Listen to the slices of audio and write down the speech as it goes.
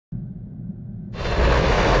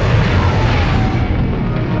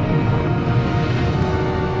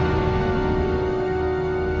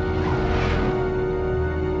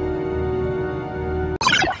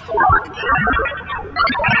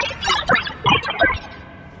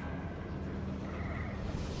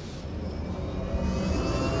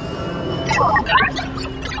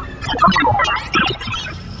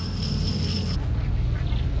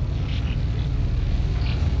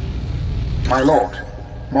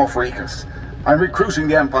Morphricus. I'm recruiting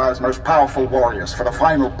the Empire's most powerful warriors for the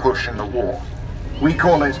final push in the war. We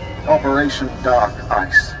call it Operation Dark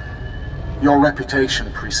Ice. Your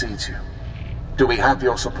reputation precedes you. Do we have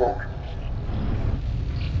your support?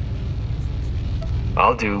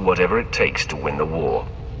 I'll do whatever it takes to win the war.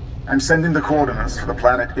 I'm sending the coordinates for the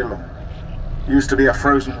planet Illum. Used to be a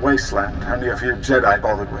frozen wasteland only a few Jedi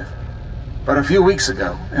bothered with. But a few weeks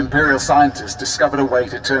ago, Imperial scientists discovered a way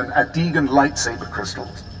to turn Adegan lightsaber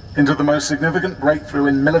crystals into the most significant breakthrough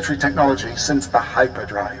in military technology since the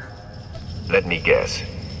hyperdrive. Let me guess.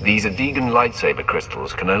 These Adegan lightsaber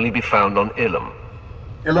crystals can only be found on Illum.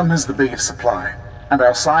 Illum has the biggest supply, and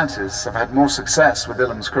our scientists have had more success with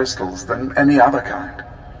Illum's crystals than any other kind.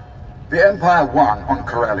 The Empire won on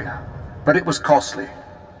Corellia, but it was costly.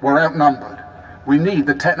 We're outnumbered. We need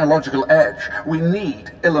the technological edge. We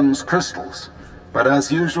need Illum's crystals. But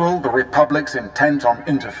as usual, the Republic's intent on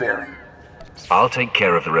interfering. I'll take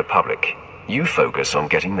care of the Republic. You focus on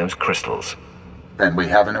getting those crystals. Then we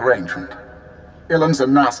have an arrangement. Illum's a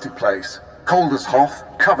nasty place. Cold as Hoth,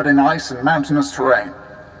 covered in ice and mountainous terrain.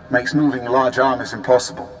 Makes moving large armies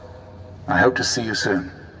impossible. I hope to see you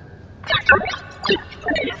soon.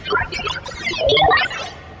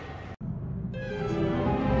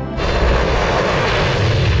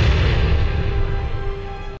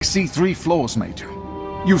 I see 3 flaws, Major.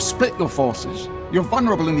 You've split your forces, you're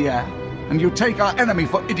vulnerable in the air, and you take our enemy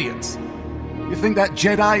for idiots. You think that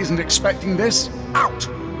Jedi isn't expecting this? Out!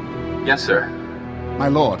 Yes, sir. My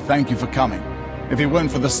lord, thank you for coming. If it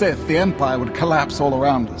weren't for the Sith, the Empire would collapse all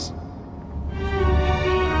around us.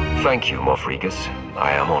 Thank you, Morphricus.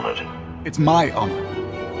 I am honored. It's my honor.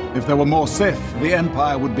 If there were more Sith, the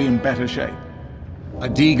Empire would be in better shape.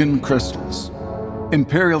 Adegan crystals.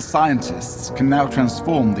 Imperial scientists can now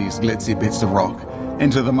transform these glitzy bits of rock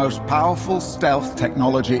into the most powerful stealth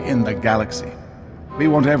technology in the galaxy. We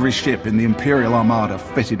want every ship in the Imperial Armada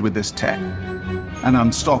fitted with this tech. An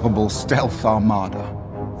unstoppable stealth armada.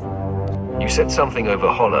 You said something over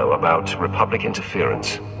Hollow about Republic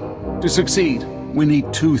interference. To succeed, we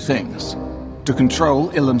need 2 things. To control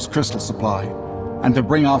Illum's crystal supply, and to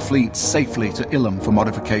bring our fleet safely to Illum for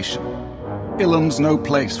modification. Illum's no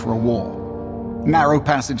place for a war. Narrow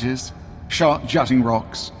passages, sharp jutting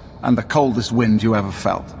rocks, and the coldest wind you ever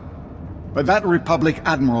felt. But that Republic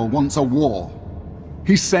Admiral wants a war.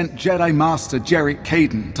 He sent Jedi Master Jarek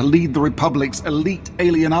Kaden to lead the Republic's elite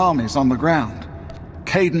alien armies on the ground.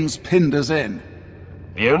 Kaden's pinned us in.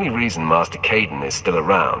 The only reason Master Kaden is still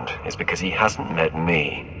around is because he hasn't met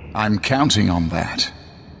me. I'm counting on that.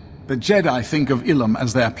 The Jedi think of Illum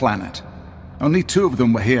as their planet. Only 2 of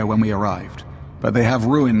them were here when we arrived, but they have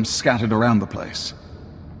ruins scattered around the place.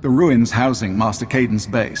 The ruins housing Master Kaden's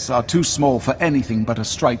base are too small for anything but a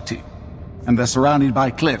strike team, and they're surrounded by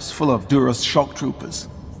cliffs full of Duras shock troopers.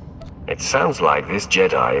 It sounds like this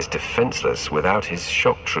Jedi is defenseless without his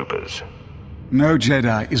shock troopers. No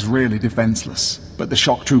Jedi is really defenseless, but the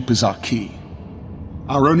shock troopers are key.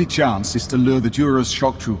 Our only chance is to lure the Duras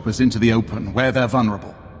shock troopers into the open, where they're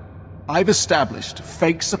vulnerable. I've established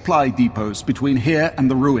fake supply depots between here and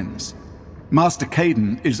the ruins. Master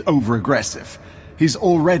Kaden is over-aggressive. He's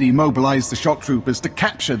already mobilized the shock troopers to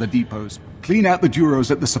capture the depots, clean out the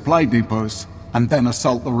Duros at the supply depots, and then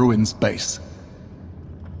assault the ruins base.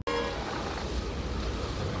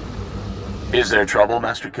 Is there trouble,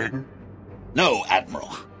 Master Kaden? No, Admiral.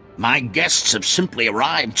 My guests have simply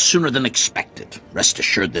arrived sooner than expected. Rest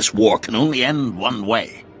assured this war can only end one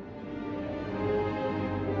way.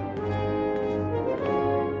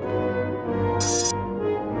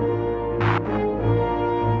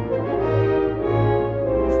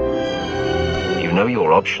 You know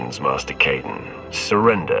your options, Master Kaden.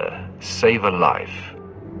 Surrender. Save a life.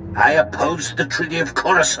 I opposed the Treaty of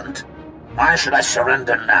Coruscant. Why should I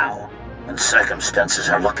surrender now, when circumstances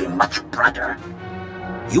are looking much brighter?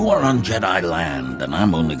 You are on Jedi land, and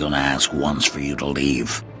I'm only going to ask once for you to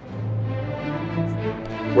leave.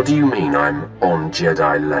 What do you mean I'm on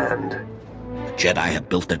Jedi land? The Jedi have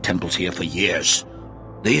built their temples here for years.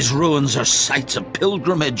 These ruins are sites of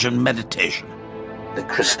pilgrimage and meditation. The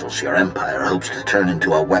crystals your Empire hopes to turn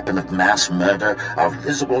into a weapon of mass murder are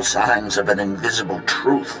visible signs of an invisible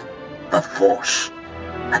truth. The Force.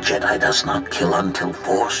 A Jedi does not kill until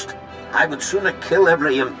forced. I would sooner kill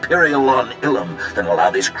every Imperial on Illum than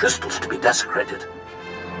allow these crystals to be desecrated.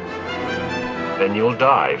 Then you'll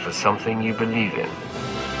die for something you believe in.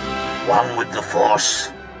 One with the Force,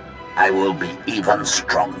 I will be even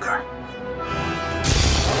stronger.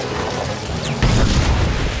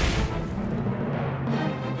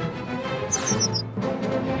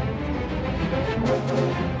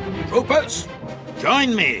 Troopers,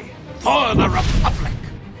 join me for the Republic!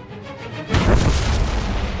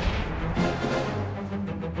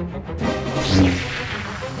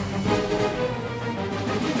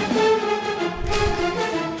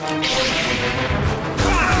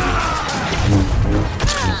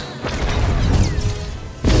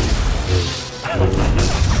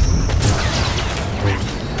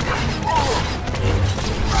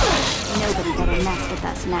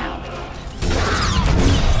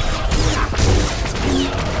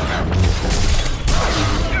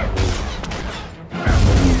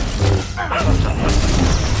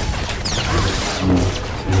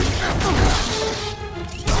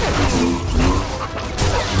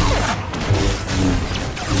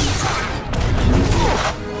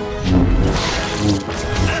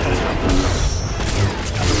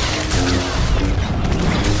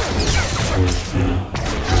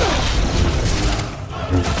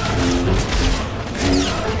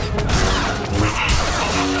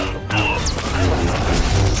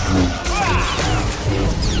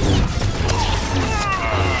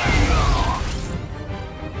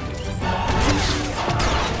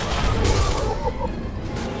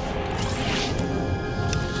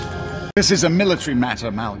 This is a military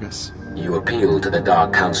matter, Malgus. You appeal to the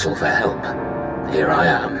Dark Council for help. Here I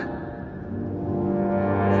am.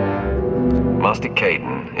 Master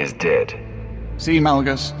Caden is dead. See,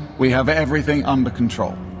 Malgus, we have everything under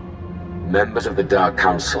control. Members of the Dark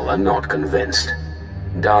Council are not convinced.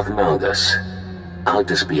 Darth Malgus, I'll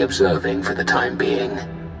just be observing for the time being.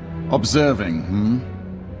 Observing,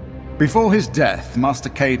 Before his death, Master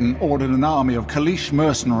Caden ordered an army of Kalish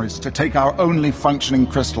mercenaries to take our only functioning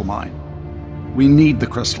crystal mine. We need the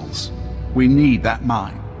crystals. We need that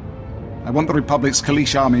mine. I want the Republic's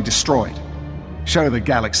Kalish army destroyed. Show the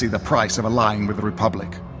galaxy the price of allying with the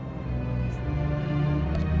Republic.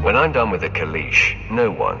 When I'm done with the Kalish, no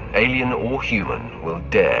one, alien or human, will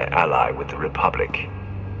dare ally with the Republic.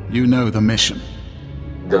 You know the mission.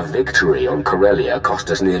 The victory on Corellia cost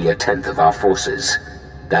us nearly a tenth of our forces.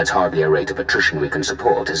 That's hardly a rate of attrition we can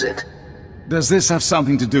support, is it? Does this have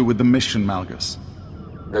something to do with the mission, Malgus?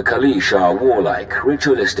 The Kalish are warlike,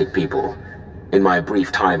 ritualistic people. In my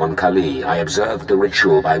brief time on Kali, I observed the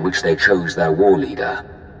ritual by which they chose their war leader.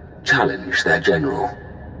 Challenge their general.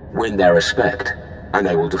 Win their respect, and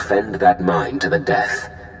they will defend that mine to the death.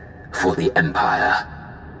 For the Empire.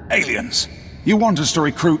 Aliens! You want us to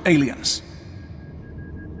recruit aliens?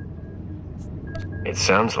 It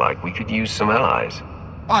sounds like we could use some allies.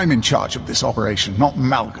 I'm in charge of this operation, not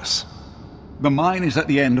Malgus. The mine is at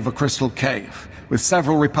the end of a crystal cave, with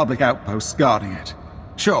several Republic outposts guarding it.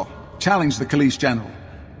 Sure, challenge the Kalish general,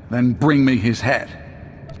 then bring me his head.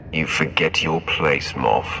 You forget your place,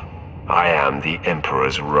 Moff. I am the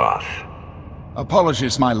Emperor's wrath.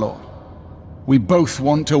 Apologies, my lord. We both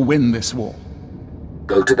want to win this war.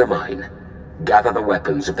 Go to the mine, gather the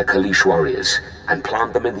weapons of the Kalish warriors, and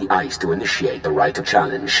plant them in the ice to initiate the rite of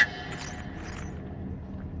challenge.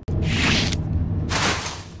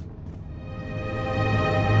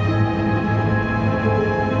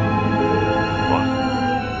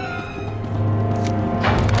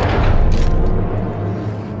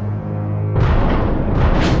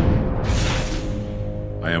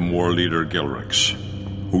 War Leader Gelrix.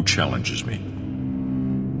 Who challenges me?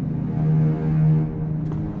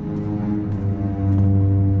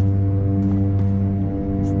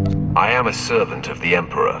 I am a servant of the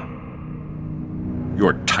Emperor.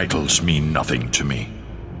 Your titles mean nothing to me.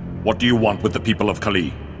 What do you want with the people of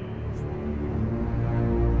Kali?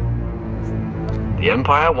 The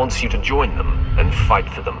Empire wants you to join them and fight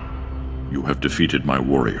for them. You have defeated my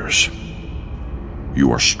warriors.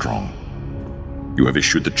 You are strong. You have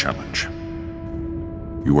issued the challenge.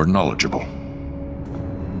 You are knowledgeable.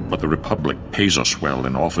 But the Republic pays us well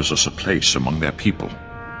and offers us a place among their people.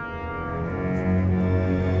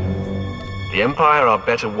 The Empire are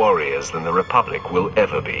better warriors than the Republic will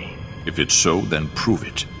ever be. If it's so, then prove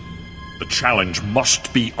it. The challenge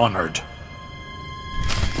must be honored.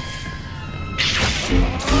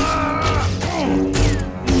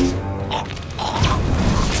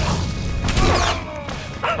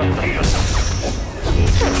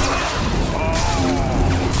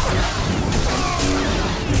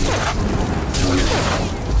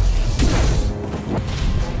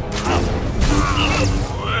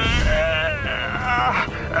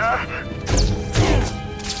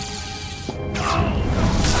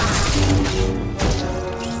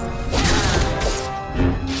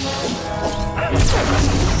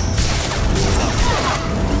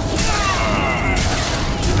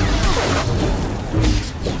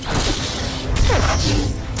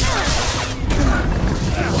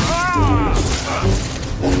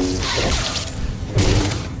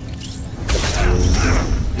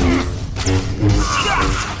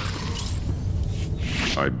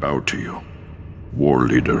 I bow to you, War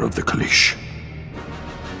Leader of the Kalish.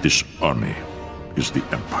 This army is the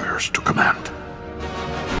Empire's to command.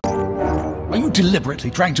 Are you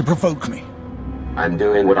deliberately trying to provoke me? I'm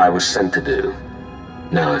doing what I was sent to do.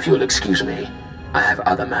 Now, if you'll excuse me, I have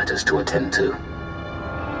other matters to attend to.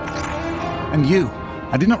 And you?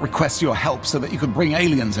 I did not request your help so that you could bring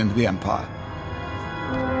aliens into the Empire.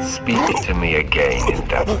 Speak to me again in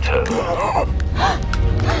that tone.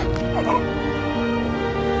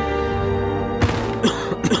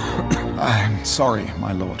 I'm sorry,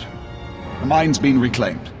 my lord. The mine's been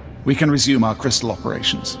reclaimed. We can resume our crystal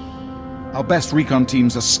operations. Our best recon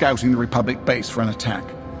teams are scouting the Republic base for an attack.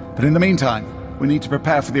 But in the meantime, we need to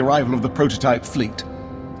prepare for the arrival of the prototype fleet.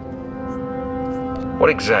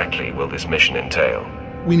 What exactly will this mission entail?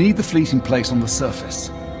 We need the fleet in place on the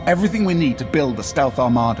surface. Everything we need to build the stealth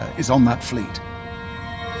armada is on that fleet.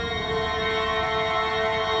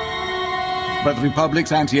 But the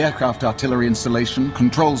Republic's anti-aircraft artillery installation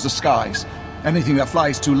controls the skies. Anything that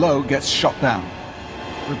flies too low gets shot down.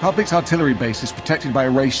 Republic's artillery base is protected by a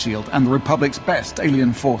ray shield and the Republic's best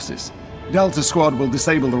alien forces. Delta Squad will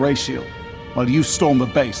disable the ray shield, while you storm the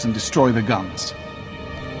base and destroy the guns.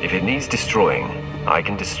 If it needs destroying, I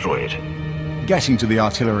can destroy it. Getting to the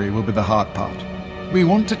artillery will be the hard part. We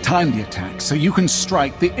want to time the attack so you can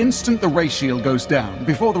strike the instant the ray shield goes down,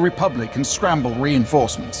 before the Republic can scramble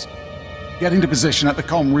reinforcements. Get into position at the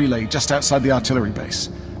comm relay just outside the artillery base.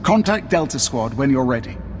 Contact Delta Squad when you're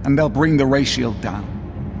ready, and they'll bring the ray shield down.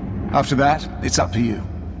 After that, it's up to you.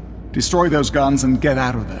 Destroy those guns and get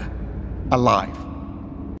out of there. Alive.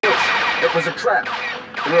 It was a trap.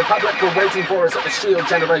 The Republic were waiting for us at the shield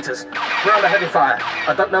generators. We're under heavy fire.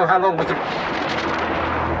 I don't know how long we can...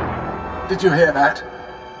 Did you hear that?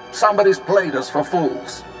 Somebody's played us for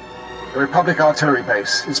fools. The Republic artillery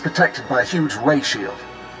base is protected by a huge ray shield.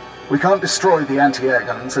 We can't destroy the anti-air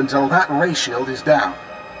guns until that ray shield is down.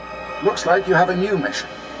 Looks like you have a new mission.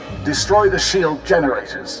 Destroy the shield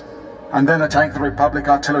generators, and then attack the Republic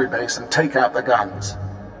artillery base and take out the guns.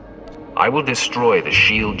 I will destroy the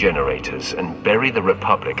shield generators and bury the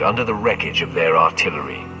Republic under the wreckage of their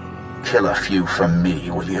artillery. Kill a few from me,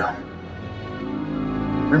 will you?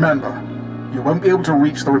 Remember, you won't be able to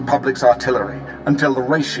reach the Republic's artillery until the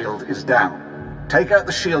ray shield is down. Take out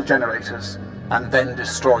the shield generators, and then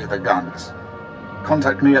destroy the guns.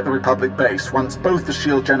 Contact me at the Republic base once both the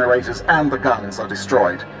shield generators and the guns are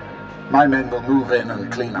destroyed. My men will move in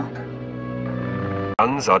and clean up.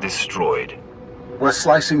 Guns are destroyed. We're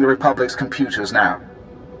slicing the Republic's computers now.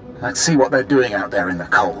 Let's see what they're doing out there in the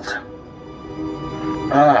cold.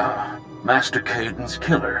 Ah, Master Caden's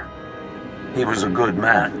killer. He was a good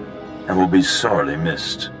man, and will be sorely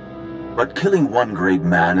missed. But killing one great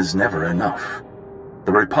man is never enough.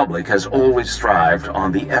 The Republic has always thrived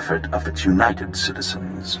on the effort of its united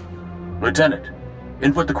citizens. Lieutenant,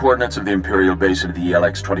 input the coordinates of the Imperial base into the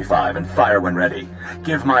ELX-25 and fire when ready.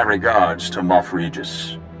 Give my regards to Moff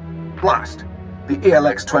Regis. Blast! The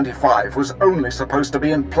ELX-25 was only supposed to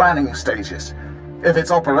be in planning stages. If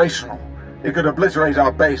it's operational, it could obliterate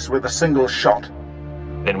our base with a single shot.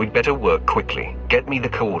 Then we'd better work quickly. Get me the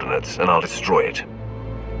coordinates and I'll destroy it.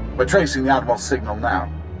 We're tracing the Admiral's signal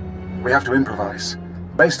now. We have to improvise,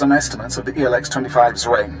 based on estimates of the ELX-25's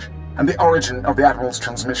range and the origin of the Admiral's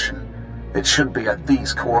transmission. It should be at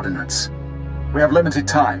these coordinates. We have limited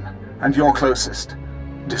time, and you're closest.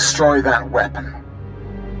 Destroy that weapon.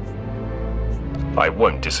 I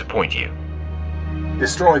won't disappoint you.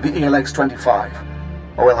 Destroy the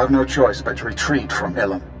ELX-25, or we'll have no choice but to retreat from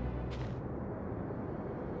Illum.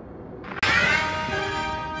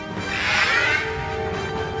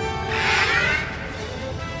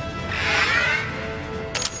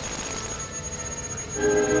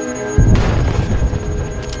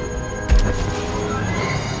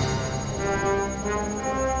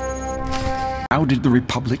 How did the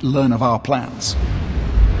Republic learn of our plans?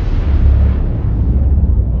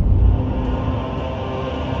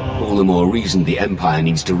 All the more reason the Empire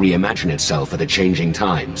needs to reimagine itself for the changing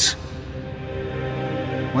times.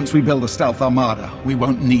 Once we build a stealth armada, we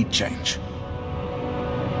won't need change.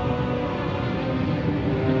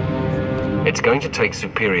 It's going to take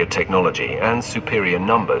superior technology and superior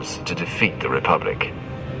numbers to defeat the Republic.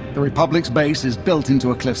 The Republic's base is built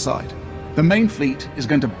into a cliffside. The main fleet is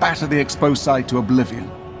going to batter the exposed side to oblivion.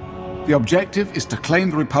 The objective is to claim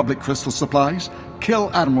the Republic crystal supplies, kill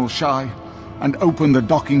Admiral Shai, and open the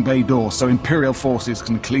docking bay door so Imperial forces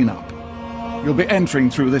can clean up. You'll be entering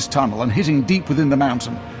through this tunnel and hitting deep within the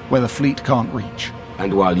mountain, where the fleet can't reach.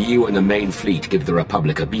 And while you and the main fleet give the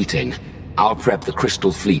Republic a beating, I'll prep the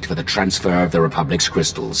Crystal Fleet for the transfer of the Republic's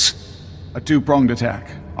crystals. A two-pronged attack.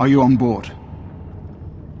 Are you on board?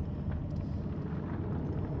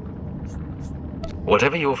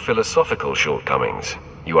 Whatever your philosophical shortcomings,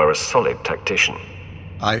 you are a solid tactician.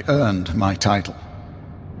 I earned my title.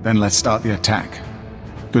 Then let's start the attack.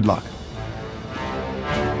 Good luck.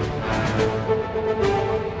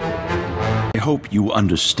 I hope you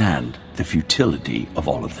understand the futility of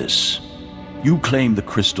all of this. You claim the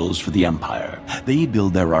crystals for the Empire. They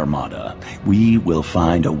build their armada. We will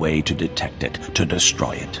find a way to detect it, to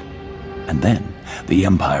destroy it. And then, the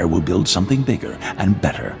Empire will build something bigger and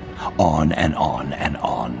better. On and on and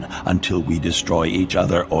on, until we destroy each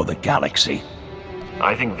other or the galaxy.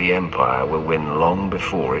 I think the Empire will win long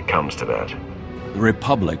before it comes to that. The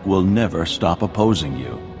Republic will never stop opposing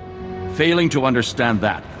you. Failing to understand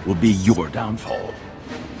that will be your downfall.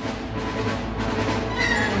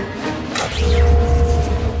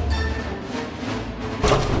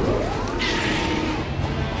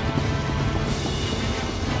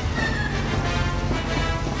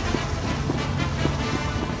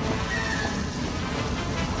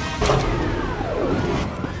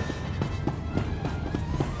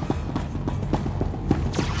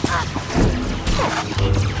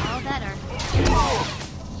 All better.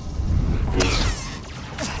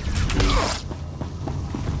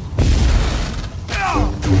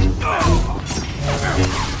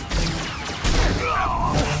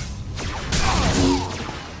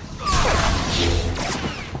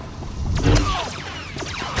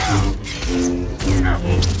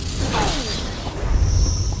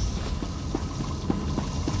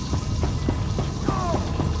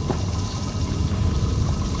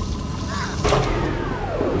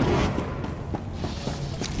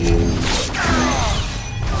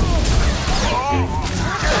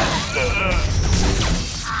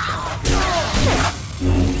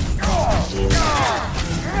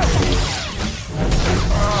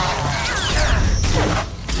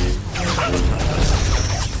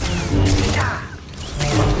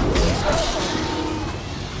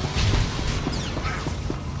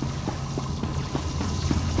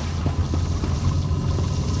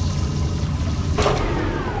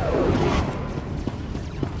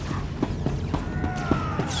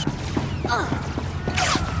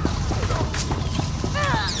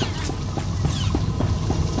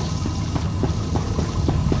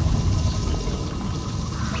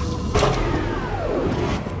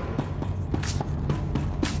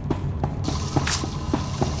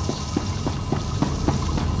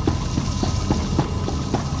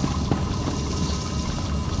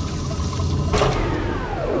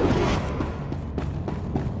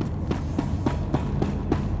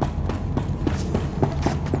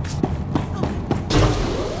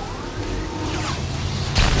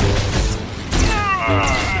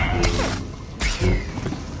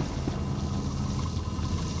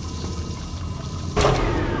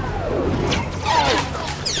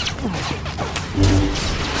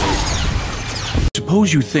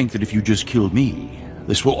 Suppose you think that if you just killed me,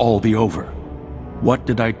 this will all be over. What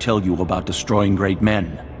did I tell you about destroying great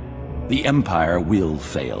men? The Empire will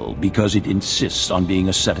fail because it insists on being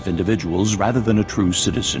a set of individuals rather than a true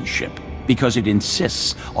citizenship. Because it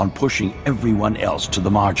insists on pushing everyone else to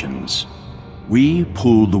the margins. We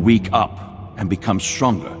pull the weak up and become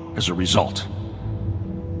stronger as a result.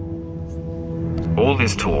 All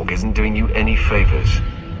this talk isn't doing you any favors.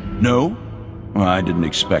 No? Well, I didn't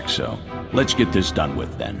expect so. Let's get this done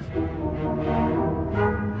with then.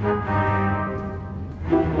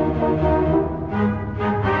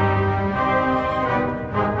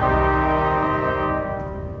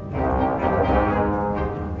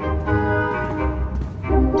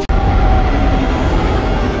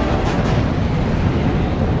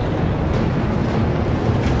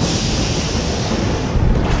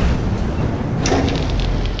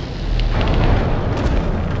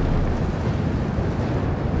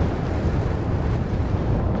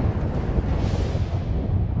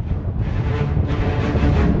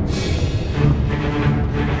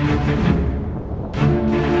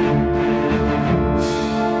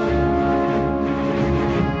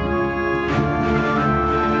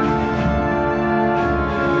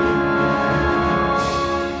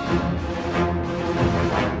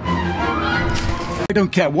 I don't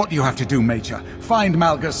care what you have to do, Major. Find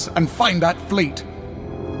Malgus and find that fleet.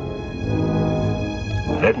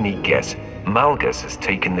 Let me guess. Malgus has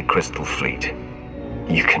taken the Crystal Fleet.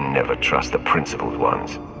 You can never trust the principled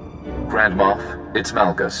ones. Grand Moff, it's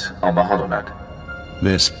Malgus on the HoloNet.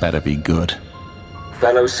 This better be good.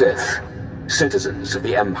 Fellow Sith, citizens of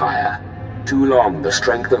the Empire, too long the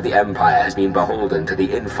strength of the Empire has been beholden to the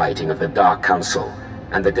infighting of the Dark Council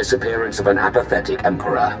and the disappearance of an apathetic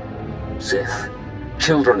Emperor. Sith,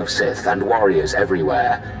 children of Sith and warriors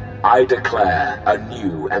everywhere, I declare a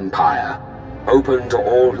new Empire, open to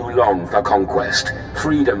all who long for conquest,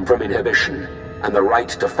 freedom from inhibition, and the right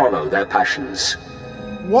to follow their passions.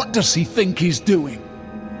 What does he think he's doing?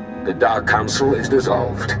 The Dark Council is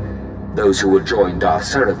dissolved. Those who will join Darth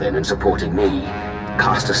Seraphim in supporting me,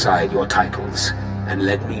 cast aside your titles, and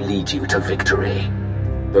let me lead you to victory.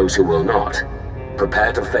 Those who will not,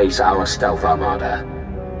 prepare to face our stealth armada.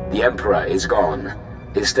 The Emperor is gone.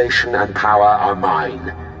 His station and power are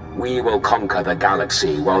mine. We will conquer the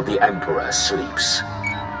galaxy while the Emperor sleeps.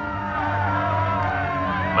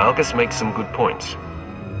 Malgus makes some good points.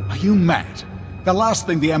 Are you mad? The last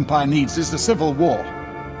thing the Empire needs is a civil war.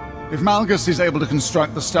 If Malgus is able to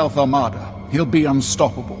construct the Stealth Armada, he'll be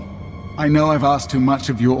unstoppable. I know I've asked too much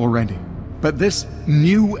of you already, but this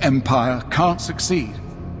new Empire can't succeed.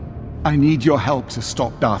 I need your help to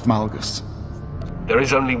stop Darth Malgus. There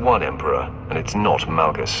is only one Emperor, and it's not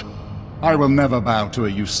Malgus. I will never bow to a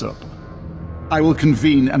usurper. I will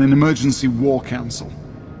convene an emergency war council.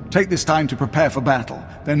 Take this time to prepare for battle,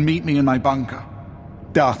 then meet me in my bunker.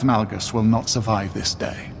 Darth Malgus will not survive this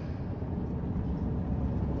day.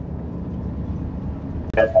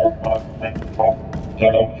 I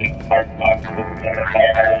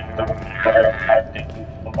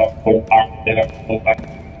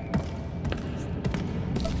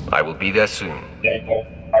will be there soon.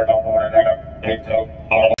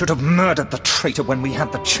 Should have murdered the traitor when we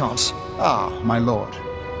had the chance. Ah, my lord.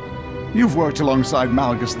 You've worked alongside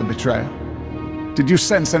Malgus the Betrayer. Did you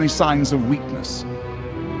sense any signs of weakness?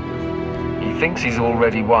 He thinks he's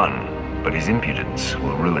already won, but his impudence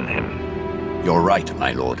will ruin him. You're right,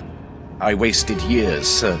 my lord. I wasted years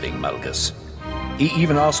serving Malgus. He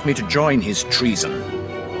even asked me to join his treason.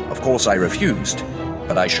 Of course I refused,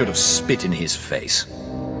 but I should have spit in his face.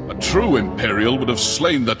 A true Imperial would have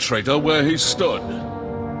slain the traitor where he stood.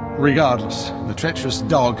 Regardless, the treacherous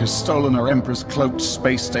dog has stolen our Emperor's cloaked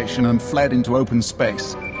space station and fled into open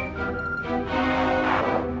space.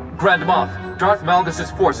 Grand Moff, Darth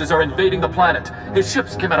Malgus' forces are invading the planet. His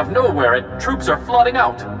ships came out of nowhere and troops are flooding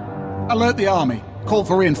out. Alert the army. Call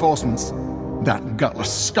for reinforcements. That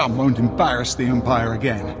gutless scum won't embarrass the Empire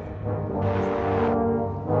again.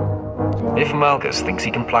 If Malgus thinks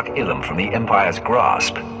he can pluck Illum from the Empire's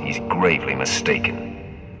grasp, he's gravely mistaken.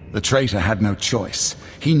 The traitor had no choice.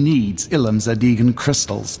 He needs Illum's Adegan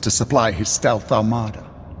crystals to supply his stealth armada.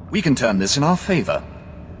 We can turn this in our favor.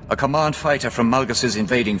 A command fighter from Malgus'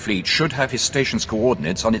 invading fleet should have his station's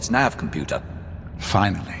coordinates on its nav computer.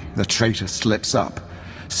 Finally, the traitor slips up.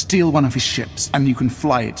 Steal one of his ships, and you can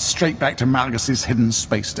fly it straight back to Malgus' hidden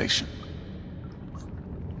space station.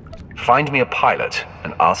 Find me a pilot,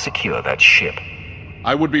 and I'll secure that ship.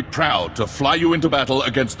 I would be proud to fly you into battle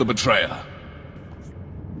against the Betrayer.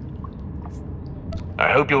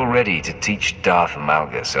 I hope you're ready to teach Darth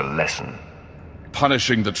Malgus a lesson.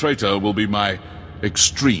 Punishing the traitor will be my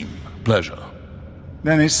extreme pleasure.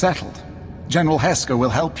 Then it's settled. General Heska will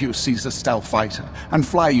help you seize a stealth fighter and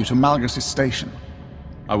fly you to Malgus' station.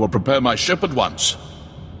 I will prepare my ship at once.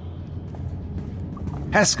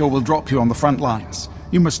 Heska will drop you on the front lines.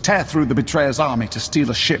 You must tear through the Betrayer's army to steal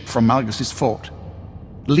a ship from Malgus' fort.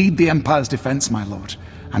 Lead the Empire's defense, my lord,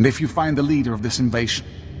 and if you find the leader of this invasion,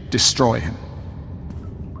 destroy him.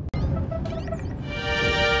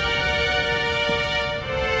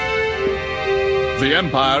 The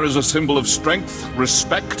Empire is a symbol of strength,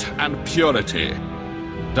 respect, and purity.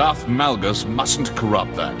 Darth Malgus mustn't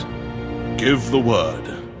corrupt that. Give the word,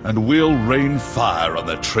 and we'll rain fire on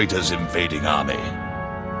the traitor's invading army.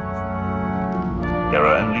 There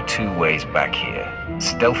are only two ways back here.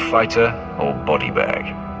 Stealth fighter or body bag.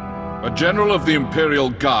 A general of the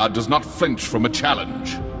Imperial Guard does not flinch from a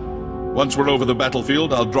challenge. Once we're over the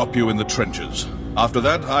battlefield, I'll drop you in the trenches. After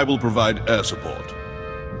that, I will provide air support.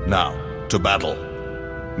 Now, to battle.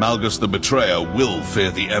 Malgus the Betrayer will fear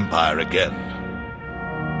the Empire again.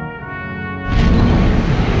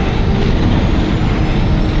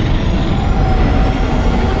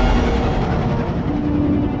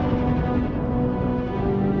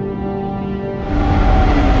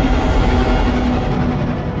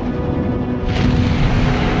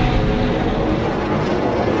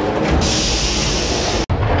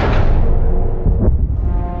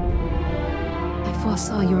 I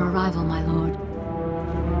foresaw your arrival, my lord.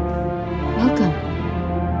 Welcome.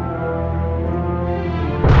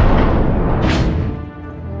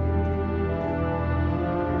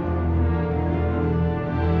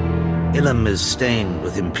 Illum is stained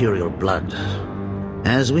with Imperial blood.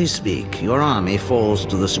 As we speak, your army falls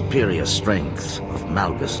to the superior strength of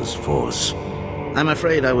Malgus' force. I'm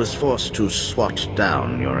afraid I was forced to swat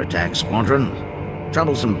down your attack squadron.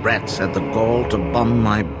 Troublesome brats had the gall to bomb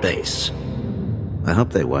my base. I hope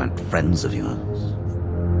they weren't friends of yours.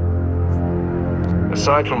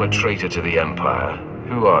 Aside from a traitor to the Empire,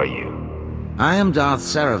 who are you? I am Darth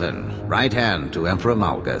Saravan, right hand to Emperor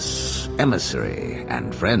Malgus, emissary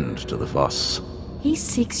and friend to the Voss. He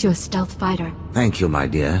seeks your stealth fighter. Thank you, my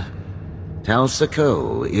dear. Tal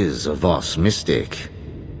Sako is a Voss mystic.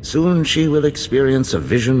 Soon she will experience a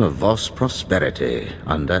vision of Voss prosperity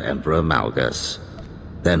under Emperor Malgus.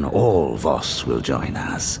 Then all Voss will join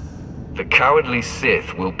us. The cowardly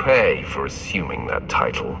Sith will pay for assuming that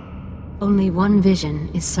title. Only one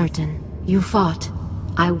vision is certain. You fought.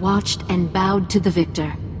 I watched and bowed to the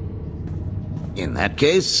victor. In that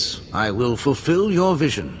case, I will fulfill your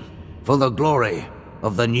vision for the glory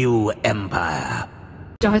of the new Empire.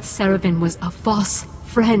 Darth Saravan was a Voss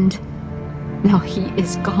friend. Now he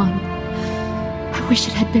is gone. I wish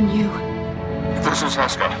it had been you. This is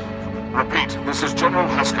Heska. Repeat, this is General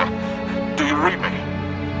Heska. Do you read me?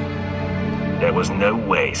 There was no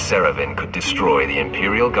way Saravan could destroy the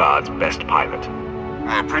Imperial Guard's best pilot.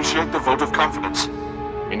 I appreciate the vote of confidence.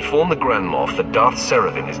 Inform the Grand Moff that Darth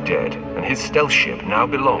Saravan is dead, and his stealth ship now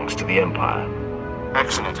belongs to the Empire.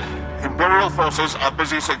 Excellent. Imperial forces are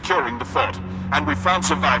busy securing the fort, and we've found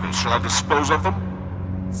survivors. Shall I dispose of them?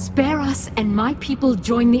 Spare us and my people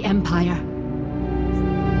join the Empire.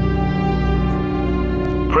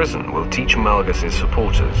 Prison will teach Malgus's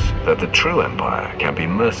supporters that the true Empire can be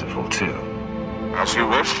merciful too. As you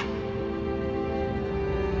wish.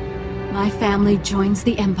 My family joins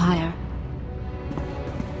the Empire.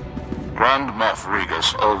 Grand Moff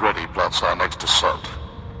Regus already plots our next assault.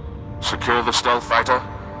 Secure the stealth fighter,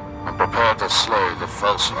 and prepare to slay the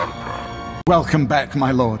false Emperor. Welcome back,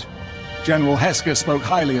 my lord. General Hesker spoke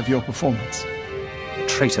highly of your performance.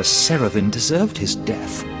 Traitor Seravin deserved his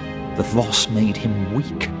death. The Voss made him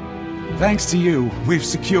weak. Thanks to you, we've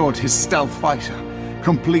secured his stealth fighter,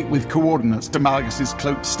 complete with coordinates to Malgus's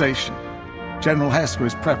cloaked station. General Hesker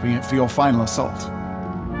is prepping it for your final assault.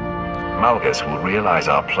 Malgus will realize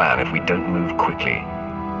our plan if we don't move quickly.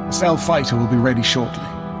 The stealth fighter will be ready shortly.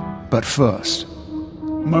 But first,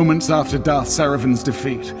 moments after Darth Seravin's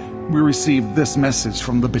defeat, we received this message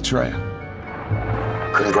from the betrayer.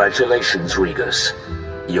 Congratulations, Regus.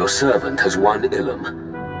 Your servant has won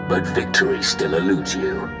Illum, but victory still eludes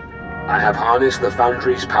you. I have harnessed the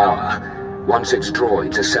Foundry's power. Once its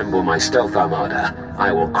droids assemble my stealth armada,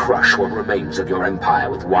 I will crush what remains of your empire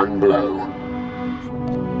with one blow.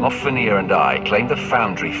 Moff Veneer and I claimed the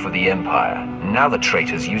Foundry for the Empire. Now the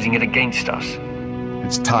traitor's using it against us.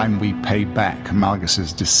 It's time we pay back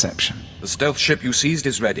Malgus's deception. The stealth ship you seized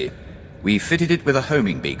is ready. We fitted it with a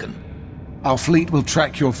homing beacon. Our fleet will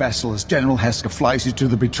track your vessel as General Hesker flies you to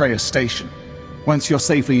the Betrayer's station. Once you're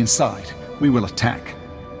safely inside, we will attack.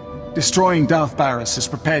 Destroying Darth Barris has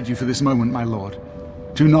prepared you for this moment, my lord.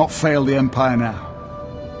 Do not fail the Empire now.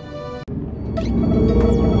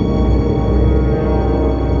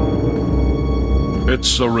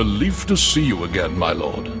 It's a relief to see you again, my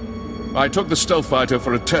lord. I took the stealth fighter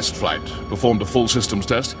for a test flight, performed a full systems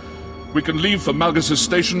test. We can leave for Malgus's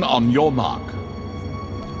station on your mark.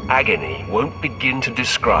 Agony won't begin to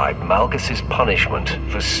describe Malgus's punishment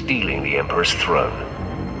for stealing the Emperor's throne.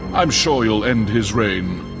 I'm sure you'll end his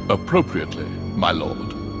reign appropriately, my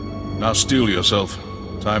lord. Now steel yourself.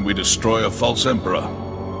 Time we destroy a false emperor.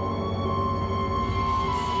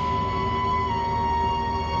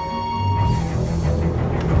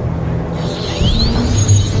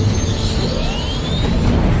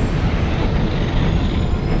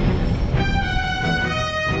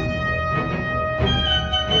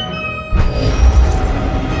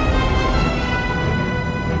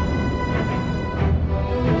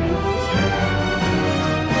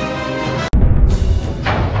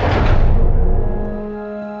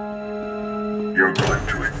 You're going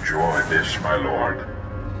to enjoy this, my lord.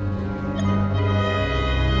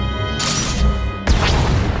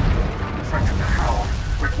 Such power.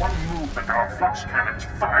 With one movement, our flux cannons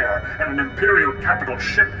fire, and an Imperial capital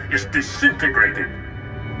ship is disintegrated.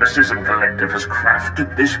 The Citizen Collective has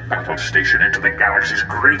crafted this battle station into the galaxy's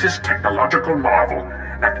greatest technological marvel,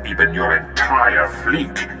 that even your entire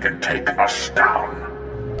fleet can take us down.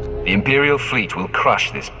 The Imperial fleet will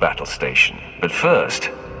crush this battle station, but first,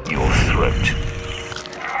 your throat.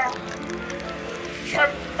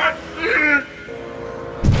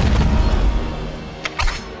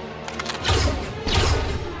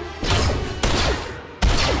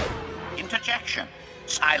 Interjection.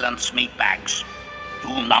 Silence, meatbags.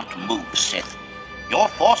 Do not move, Sith. Your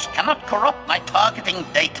force cannot corrupt my targeting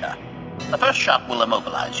data. The first shot will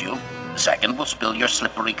immobilize you. The second will spill your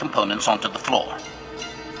slippery components onto the floor.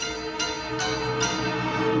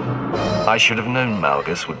 I should have known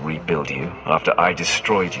Malgus would rebuild you after I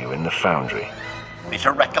destroyed you in the Foundry.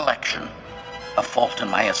 Bitter recollection. A fault in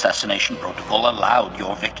my assassination protocol allowed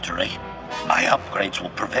your victory. My upgrades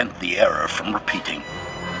will prevent the error from repeating.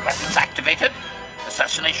 Weapons activated.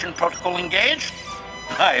 Assassination protocol engaged.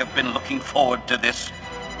 I have been looking forward to this.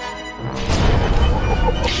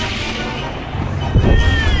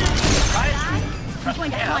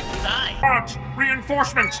 Guards!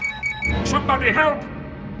 Reinforcements! Somebody help!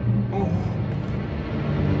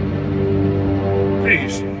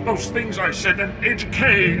 Please, those things I said in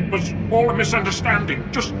HK was all a misunderstanding.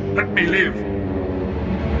 Just let me live.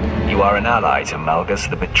 You are an ally to Malgus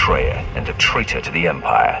the Betrayer and a traitor to the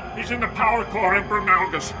Empire. He's in the power core, Emperor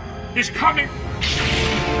Malgus. He's coming!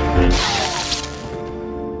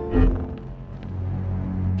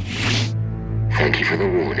 Thank you for the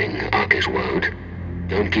warning, Arkeswoad.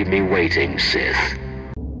 Don't keep me waiting, Sith.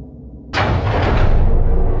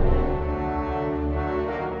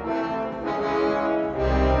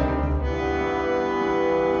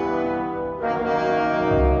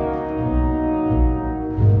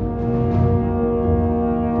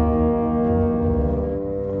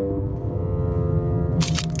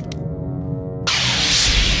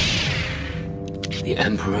 The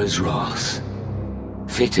Emperor's wrath.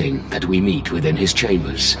 Fitting that we meet within his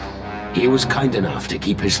chambers. He was kind enough to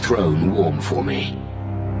keep his throne warm for me.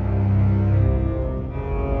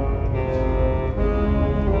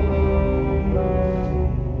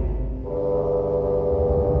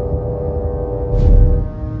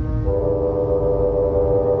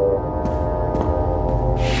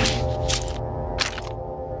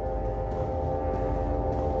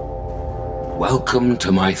 Welcome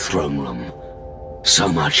to my throne room. So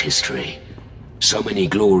much history. So many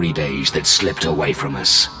glory days that slipped away from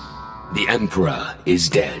us. The Emperor is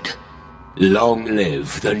dead. Long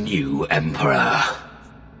live the new Emperor.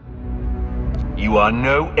 You are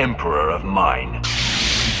no Emperor of mine.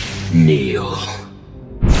 Kneel.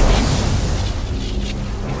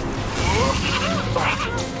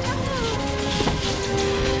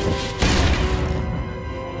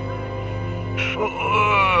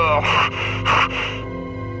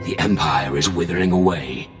 The Empire is withering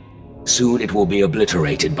away. Soon it will be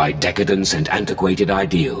obliterated by decadence and antiquated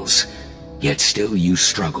ideals. Yet still you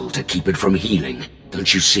struggle to keep it from healing,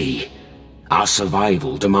 don't you see? Our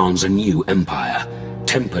survival demands a new empire,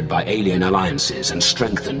 tempered by alien alliances and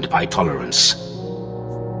strengthened by tolerance.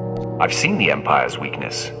 I've seen the Empire's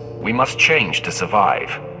weakness. We must change to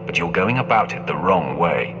survive, but you're going about it the wrong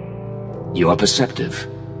way. You are perceptive,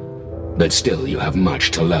 but still you have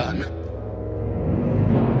much to learn.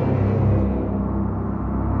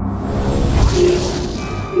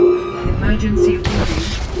 Emergency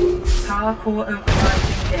warning. Power core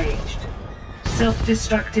override engaged.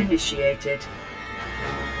 Self-destruct initiated.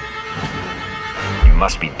 You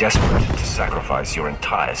must be desperate to sacrifice your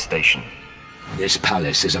entire station. This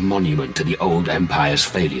palace is a monument to the old Empire's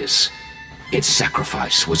failures. Its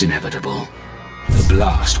sacrifice was inevitable. The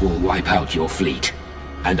blast will wipe out your fleet,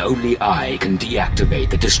 and only I can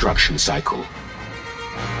deactivate the destruction cycle.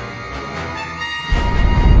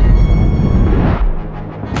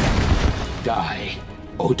 Die,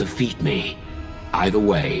 or defeat me. Either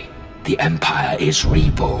way, the Empire is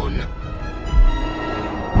reborn.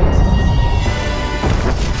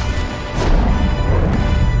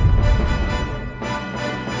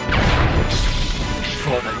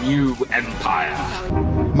 For the new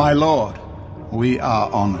Empire. My lord, we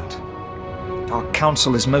are honored. Our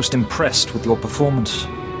council is most impressed with your performance.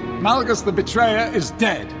 Malgus the Betrayer is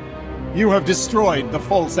dead. You have destroyed the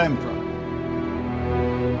false Emperor.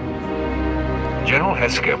 General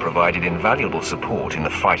Heska provided invaluable support in the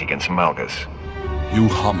fight against Malgus. You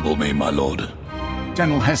humble me, my lord.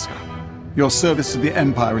 General Heska, your service to the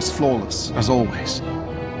Empire is flawless, as always.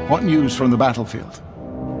 What news from the battlefield?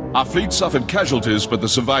 Our fleet suffered casualties, but the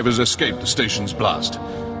survivors escaped the station's blast.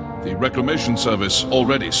 The Reclamation Service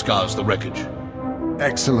already scars the wreckage.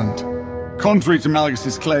 Excellent. Contrary to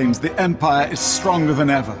Malgus's claims, the Empire is stronger than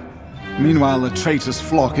ever. Meanwhile, the traitor's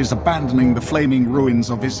flock is abandoning the flaming ruins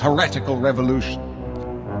of his heretical revolution.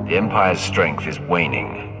 The Empire's strength is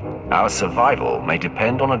waning. Our survival may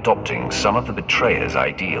depend on adopting some of the Betrayer's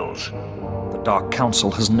ideals. The Dark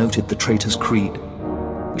Council has noted the traitor's creed.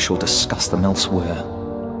 We shall discuss them elsewhere.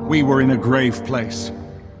 We were in a grave place.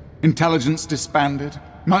 Intelligence disbanded,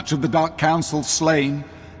 much of the Dark Council slain,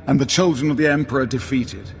 and the children of the Emperor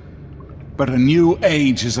defeated. But a new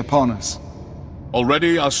age is upon us.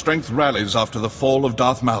 Already our strength rallies after the fall of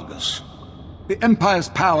Darth Malgus. The Empire's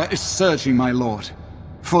power is surging, my lord.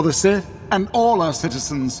 For the Sith and all our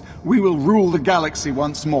citizens, we will rule the galaxy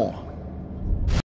once more.